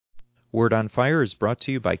Word on Fire is brought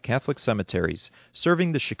to you by Catholic Cemeteries,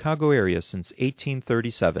 serving the Chicago area since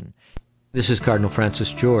 1837. This is Cardinal Francis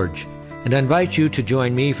George, and I invite you to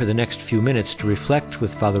join me for the next few minutes to reflect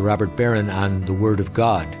with Father Robert Barron on the Word of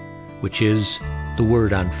God, which is the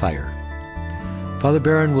Word on Fire. Father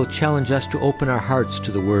Barron will challenge us to open our hearts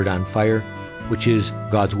to the Word on Fire, which is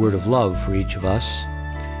God's word of love for each of us.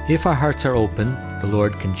 If our hearts are open, the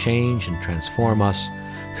Lord can change and transform us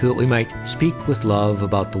so that we might speak with love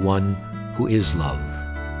about the one who is love.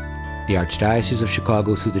 The Archdiocese of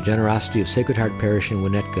Chicago, through the generosity of Sacred Heart Parish in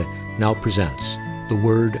Winnetka, now presents the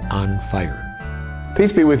Word on Fire.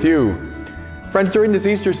 Peace be with you. Friends, during this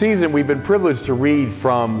Easter season, we've been privileged to read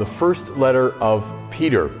from the first letter of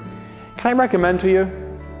Peter. Can I recommend to you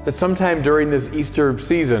that sometime during this Easter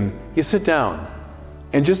season, you sit down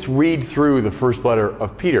and just read through the first letter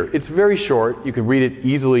of Peter. It's very short. You can read it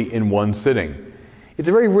easily in one sitting. It's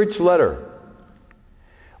a very rich letter.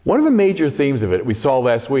 One of the major themes of it we saw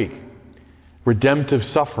last week, redemptive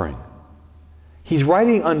suffering. He's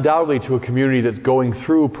writing undoubtedly to a community that's going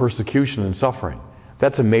through persecution and suffering.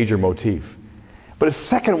 That's a major motif. But a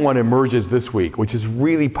second one emerges this week, which is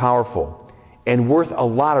really powerful and worth a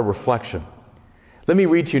lot of reflection. Let me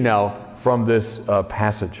read to you now from this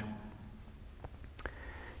passage.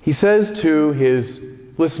 He says to his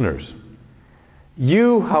listeners,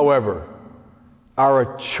 "You, however, are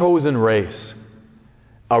a chosen race,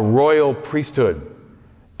 a royal priesthood,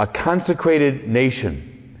 a consecrated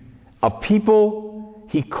nation, a people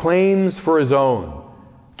he claims for his own,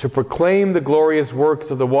 to proclaim the glorious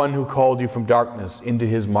works of the one who called you from darkness into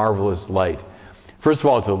his marvelous light." First of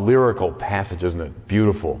all, it's a lyrical passage, isn't it?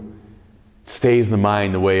 Beautiful. It stays in the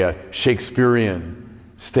mind the way a Shakespearean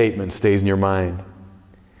statement stays in your mind.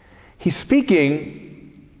 He's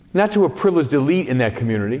speaking not to a privileged elite in that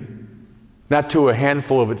community, not to a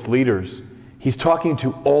handful of its leaders. He's talking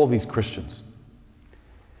to all these Christians.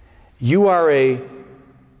 You are a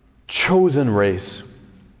chosen race.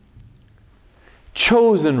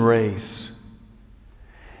 Chosen race.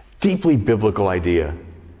 Deeply biblical idea.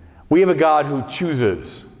 We have a God who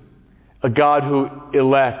chooses, a God who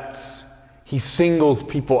elects. He singles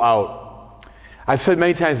people out. I've said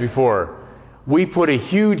many times before, we put a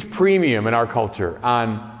huge premium in our culture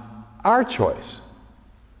on our choice.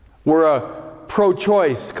 We're a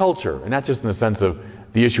pro-choice culture, and not just in the sense of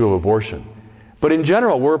the issue of abortion, but in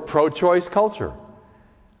general, we're a pro-choice culture.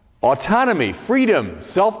 Autonomy, freedom,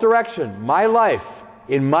 self-direction, my life,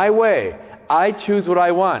 in my way. I choose what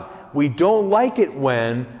I want. We don't like it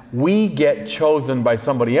when we get chosen by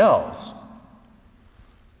somebody else.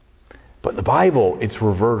 But in the Bible, it's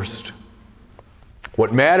reversed.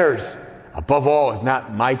 What matters, above all, is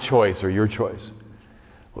not my choice or your choice.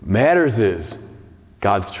 What matters is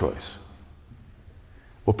God's choice.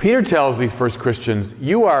 Well, Peter tells these first Christians,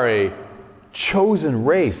 you are a chosen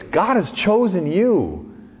race. God has chosen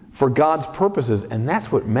you for God's purposes, and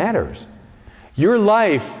that's what matters. Your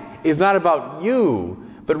life is not about you,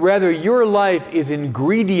 but rather your life is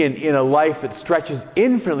ingredient in a life that stretches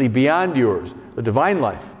infinitely beyond yours, the divine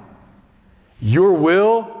life. Your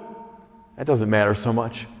will, that doesn't matter so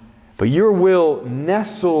much, but your will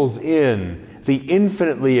nestles in the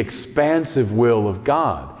infinitely expansive will of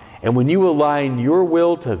God. And when you align your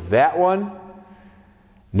will to that one,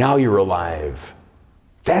 now you're alive.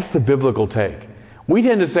 That's the biblical take. We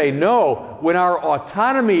tend to say, no, when our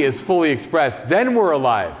autonomy is fully expressed, then we're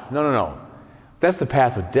alive. No. That's the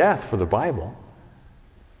path of death for the Bible.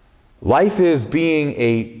 Life is being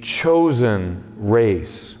a chosen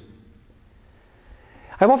race.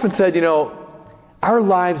 I've often said, our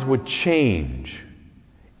lives would change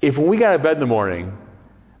if when we got out of bed in the morning,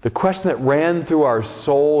 the question that ran through our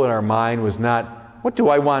soul and our mind was not, what do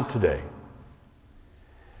I want today?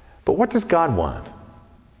 But what does God want?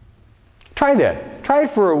 Try that. Try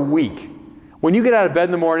it for a week. When you get out of bed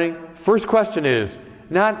in the morning, first question is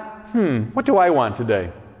not, what do I want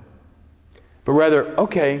today? But rather,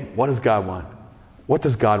 okay, what does God want? What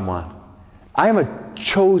does God want? I am a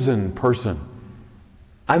chosen person.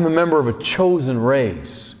 I'm a member of a chosen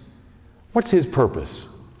race. What's His purpose?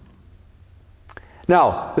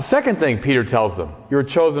 Now, the second thing Peter tells them, you're a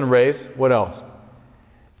chosen race. What else?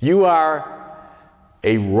 You are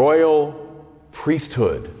a royal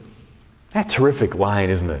priesthood. That's a terrific line,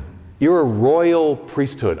 isn't it? You're a royal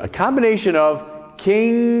priesthood. A combination of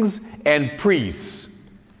kings and priests.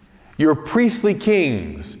 You're priestly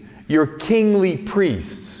kings. You're kingly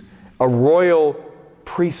priests. A royal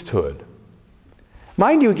priesthood.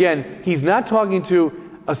 Mind you, again, he's not talking to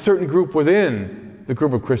a certain group within the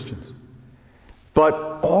group of Christians. But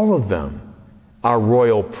all of them are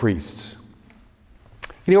royal priests.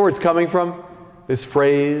 You know where it's coming from? This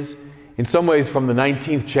phrase, in some ways from the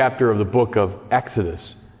 19th chapter of the book of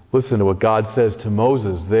Exodus. Listen to what God says to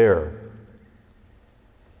Moses there.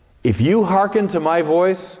 If you hearken to my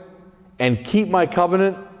voice and keep my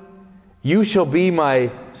covenant, you shall be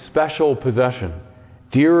my special possession,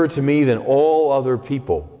 dearer to me than all other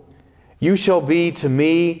people. You shall be to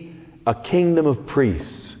me a kingdom of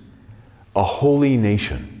priests, a holy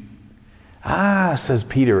nation. Says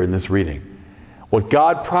Peter in this reading. What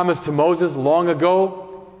God promised to Moses long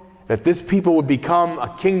ago, that this people would become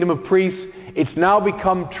a kingdom of priests, it's now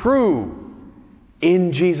become true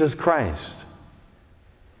in Jesus Christ.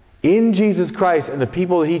 In Jesus Christ and the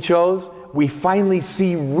people that He chose, we finally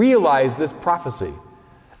see realized this prophecy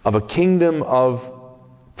of a kingdom of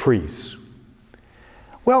priests.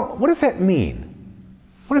 Well, what does that mean?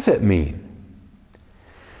 What does that mean?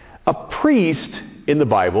 A priest in the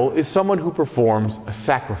Bible is someone who performs a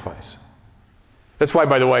sacrifice. That's why,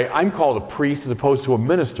 by the way, I'm called a priest as opposed to a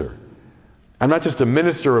minister. I'm not just a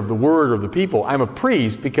minister of the word or of the people. I'm a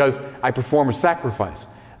priest because I perform a sacrifice,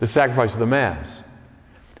 the sacrifice of the Mass.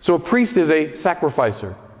 So a priest is a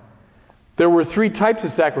sacrificer. There were 3 types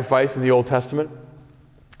of sacrifice in the Old Testament.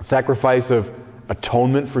 Sacrifice of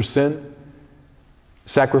atonement for sin,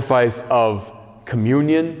 sacrifice of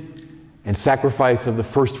communion, and sacrifice of the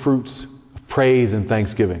first fruits of praise and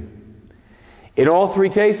thanksgiving. In all 3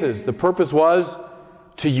 cases, the purpose was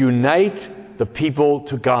to unite the people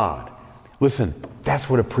to God. Listen, that's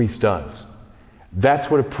what a priest does. That's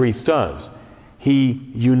what a priest does.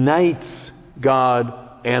 He unites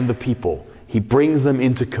God and the people. He brings them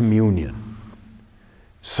into communion.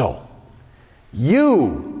 So,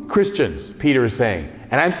 you Christians, Peter is saying,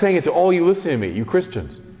 and I'm saying it to all you listening to me, you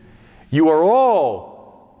Christians, you are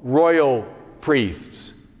all royal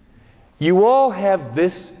priests. You all have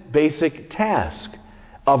this basic task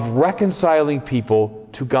of reconciling people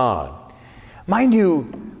to God. Mind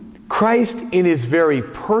you, Christ in His very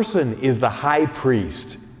person is the high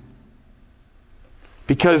priest,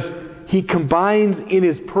 because He combines in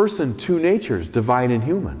His person 2 natures, divine and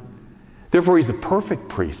human. Therefore, He's the perfect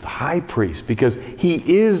priest, the high priest, because He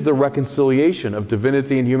is the reconciliation of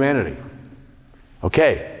divinity and humanity.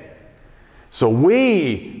 Okay, so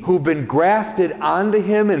we who've been grafted onto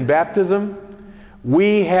Him in baptism,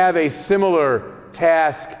 we have a similar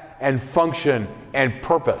task and function and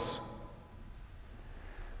purpose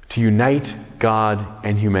to unite God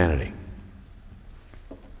and humanity.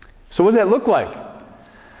 So what does that look like?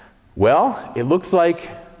 Well, it looks like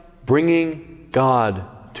bringing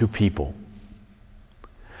God to people.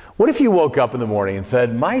 What if you woke up in the morning and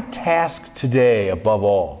said, my task today, above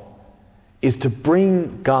all, is to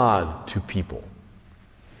bring God to people?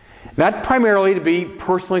 Not primarily to be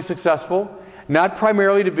personally successful, not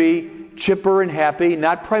primarily to be chipper and happy,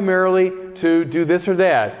 not primarily to do this or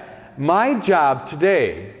that. My job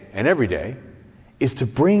today, and every day, is to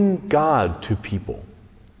bring God to people.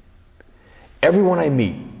 Everyone I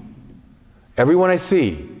meet, everyone I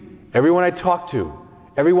see, everyone I talk to,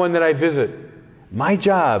 everyone that I visit, my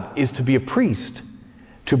job is to be a priest,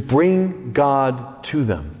 to bring God to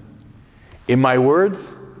them. In my words,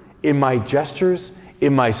 in my gestures,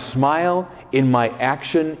 in my smile, in my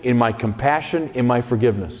action, in my compassion, in my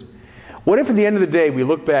forgiveness. What if at the end of the day we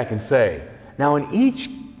look back and say, now in each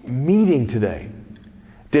meeting today,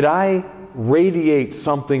 did I radiate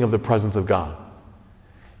something of the presence of God?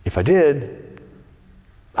 If I did,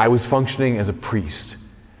 I was functioning as a priest,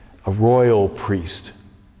 a royal priest.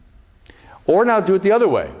 Or now do it the other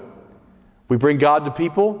way. We bring God to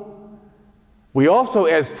people. We also,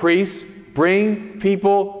 as priests, bring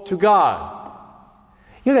people to God.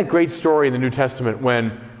 You know that great story in the New Testament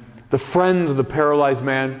when the friends of the paralyzed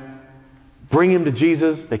man bring him to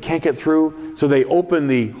Jesus. They can't get through, so they open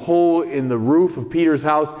the hole in the roof of Peter's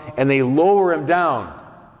house and they lower him down.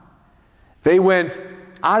 They went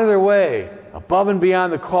out of their way, above and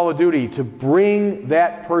beyond the call of duty, to bring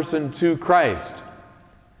that person to Christ.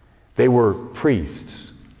 They were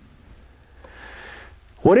priests.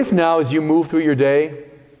 What if now, as you move through your day,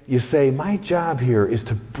 you say, my job here is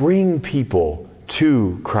to bring people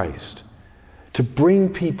to Christ, to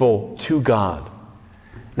bring people to God.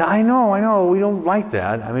 Now, I know, we don't like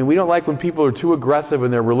that. I mean, we don't like when people are too aggressive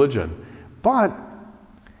in their religion. But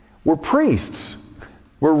we're priests.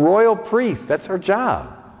 We're royal priests. That's our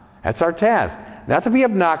job. That's our task. Not to be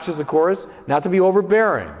obnoxious, of course, not to be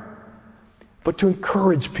overbearing, but to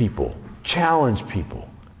encourage people, challenge people.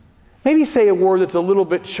 Maybe say a word that's a little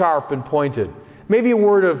bit sharp and pointed. Maybe a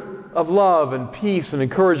word of love and peace and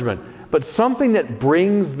encouragement, but something that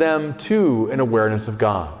brings them to an awareness of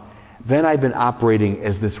God. Then I've been operating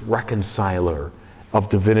as this reconciler of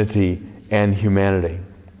divinity and humanity.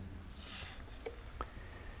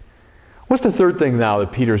 What's the third thing now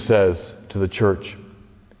that Peter says to the church?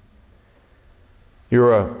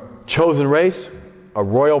 You're a chosen race, a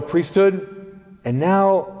royal priesthood, and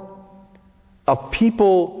now a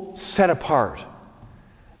people set apart.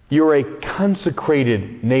 You're a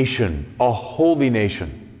consecrated nation, a holy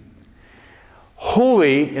nation.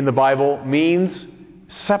 Holy in the Bible means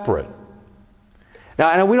separate. Now,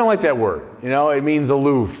 I know we don't like that word. It means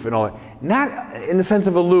aloof and all that. Not in the sense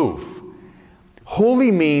of aloof.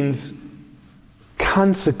 Holy means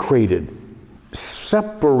consecrated,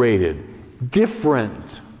 separated,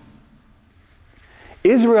 different.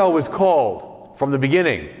 Israel was called from the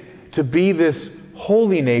beginning to be this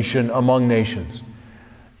holy nation among nations.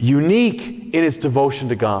 Unique in its devotion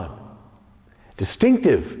to God.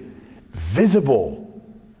 Distinctive, visible,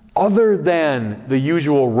 other than the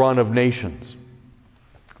usual run of nations.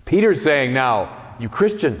 Peter's saying now, you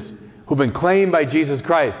Christians who've been claimed by Jesus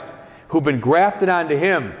Christ, who've been grafted onto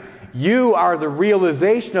Him, you are the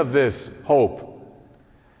realization of this hope.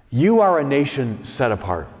 You are a nation set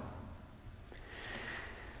apart.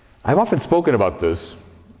 I've often spoken about this,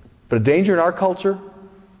 but a danger in our culture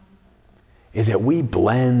is that we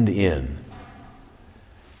blend in.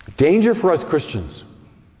 Danger for us Christians.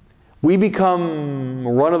 We become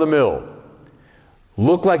run-of-the-mill,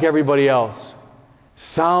 look like everybody else,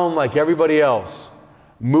 sound like everybody else,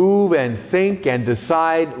 move and think and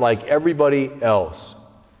decide like everybody else.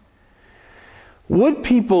 Would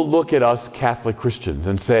people look at us Catholic Christians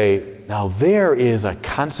and say, now there is a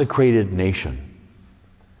consecrated nation.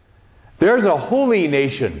 There's a holy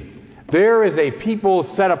nation. There is a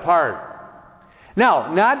people set apart.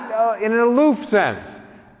 Now, not in an aloof sense.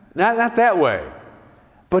 Not that way.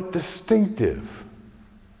 But distinctive.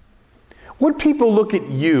 Would people look at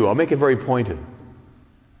you? I'll make it very pointed.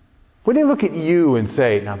 Would they look at you and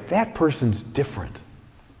say, now that person's different.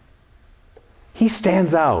 He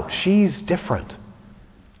stands out. She's different.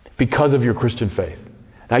 Because of your Christian faith.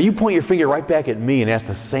 Now you point your finger right back at me and ask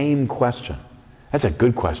the same question. That's a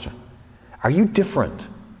good question. Are you different?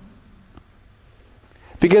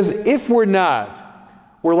 Because if we're not,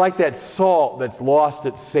 we're like that salt that's lost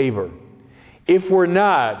its savor. If we're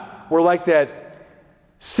not, we're like that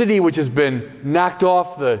city which has been knocked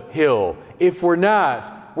off the hill. If we're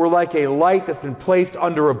not, we're like a light that's been placed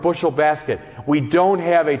under a bushel basket. We don't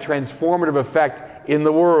have a transformative effect in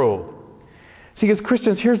the world. See, as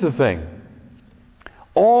Christians, here's the thing.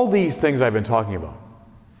 All these things I've been talking about,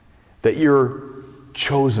 that you're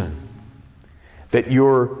chosen, that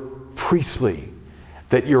you're priestly,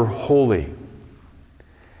 that you're holy,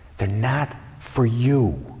 they're not for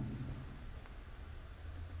you.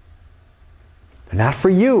 They're not for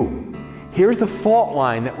you. Here's the fault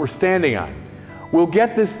line that we're standing on. We'll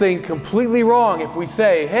get this thing completely wrong if we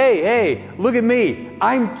say, hey, look at me.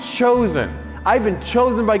 I'm chosen. I've been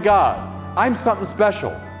chosen by God. I'm something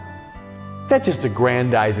special. That just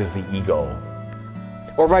aggrandizes the ego.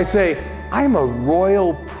 Or if I say, I'm a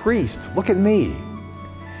royal priest. Look at me.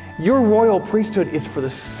 Your royal priesthood is for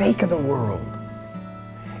the sake of the world.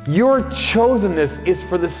 Your chosenness is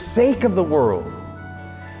for the sake of the world.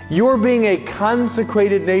 Your being a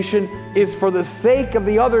consecrated nation is for the sake of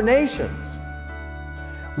the other nations.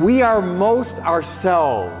 We are most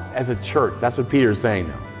ourselves as a church. That's what Peter is saying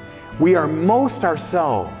now. We are most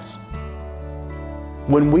ourselves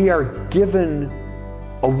when we are given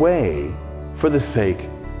away for the sake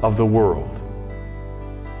of the world.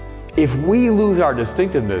 If we lose our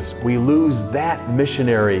distinctiveness, we lose that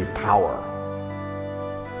missionary power.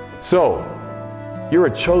 So, you're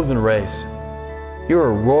a chosen race. You're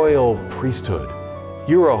a royal priesthood.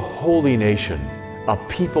 You're a holy nation, a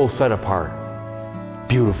people set apart.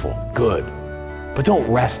 Beautiful, good. But don't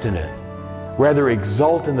rest in it. Rather,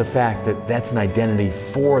 exult in the fact that that's an identity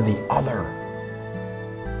for the other.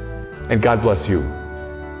 And God bless you.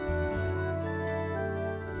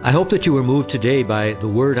 I hope that you were moved today by the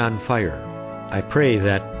Word on Fire. I pray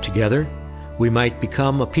that together we might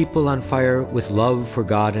become a people on fire with love for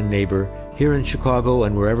God and neighbor here in Chicago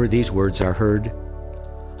and wherever these words are heard.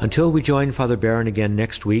 Until we join Father Barron again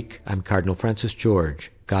next week, I'm Cardinal Francis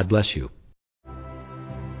George. God bless you.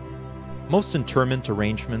 Most interment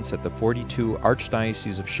arrangements at the 42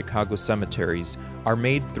 Archdiocese of Chicago cemeteries are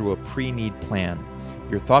made through a pre-need plan.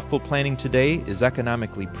 Your thoughtful planning today is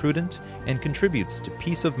economically prudent and contributes to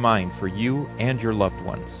peace of mind for you and your loved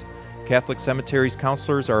ones. Catholic Cemeteries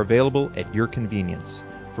counselors are available at your convenience.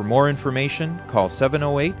 For more information, call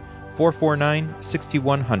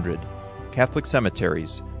 708-449-6100. Catholic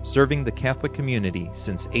Cemeteries, serving the Catholic community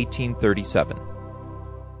since 1837.